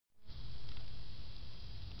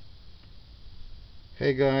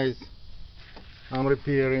Hey guys, I'm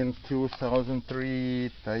repairing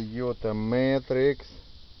 2003 Toyota Matrix,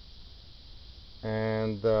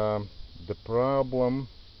 and the problem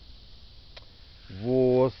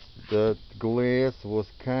was that glass was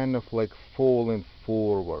kind of like falling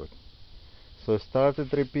forward. So I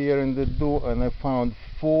started repairing the door and I found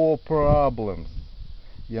 4 problems.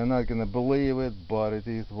 You're not gonna believe it, but it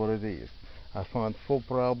is what it is. I found 4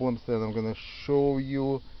 problems and I'm gonna show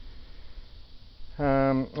you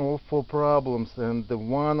all 4 problems, and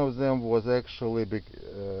one of them was actually the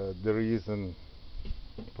reason,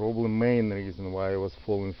 probably main reason why I was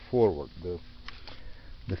falling forward.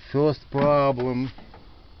 The first problem,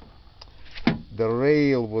 the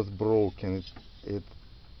rail was broken. It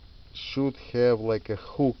should have like a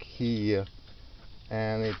hook here,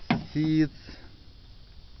 and it sits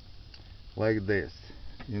like this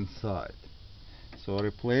inside. So I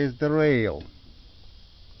replaced the rail.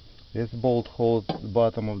 This bolt holds the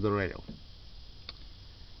bottom of the rail.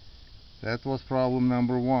 That was problem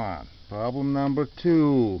number 1. Problem number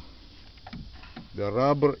 2, the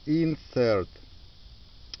rubber insert.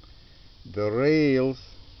 The rails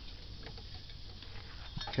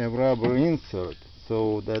have rubber insert,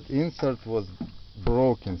 so that insert was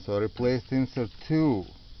broken, so I replaced insert 2.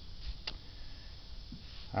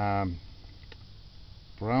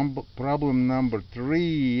 Problem number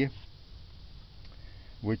 3,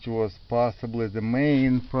 which was possibly the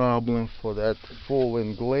main problem for that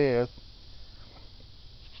falling glass,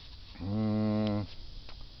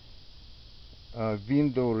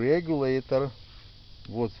 window regulator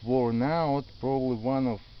was worn out. Probably one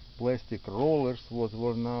of plastic rollers was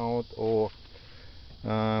worn out, or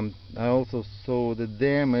I also saw the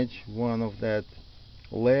damage. One of that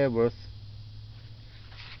levers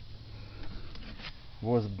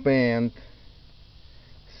was bent.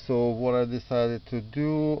 So what I decided to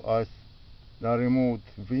do, I removed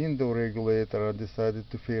window regulator. I decided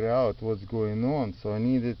to figure out what's going on, so I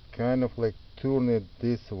needed kind of like turn it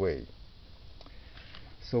this way.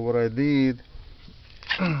 So what I did,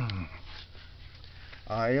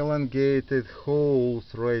 I elongated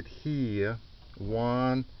holes right here,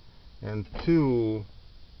 1 and 2,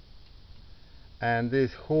 and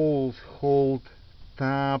these holes hold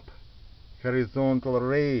top horizontal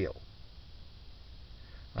rail.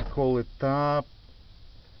 I call it top,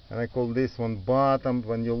 and I call this one bottom.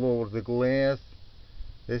 When you lower the glass,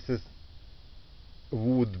 this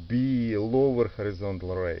would be lower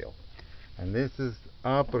horizontal rail, and this is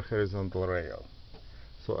upper horizontal rail.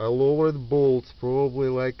 So I lowered bolts probably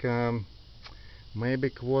like maybe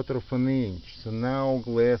 1/4 of an inch. So now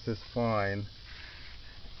glass is fine.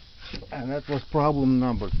 And that was problem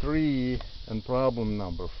number 3. And problem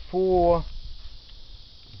number 4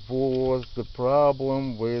 was the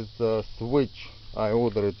problem with the switch. I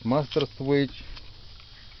ordered master switch,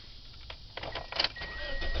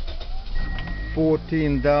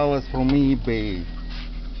 $14 from eBay.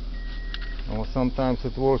 Well, sometimes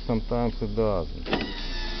it works, sometimes it doesn't.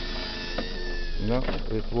 No,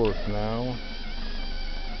 it works now.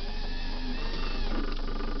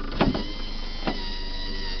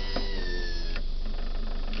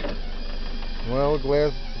 Well,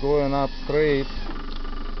 glass going up straight.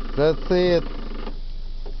 That's it.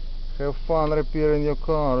 Have fun repairing your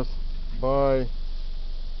cars. Bye.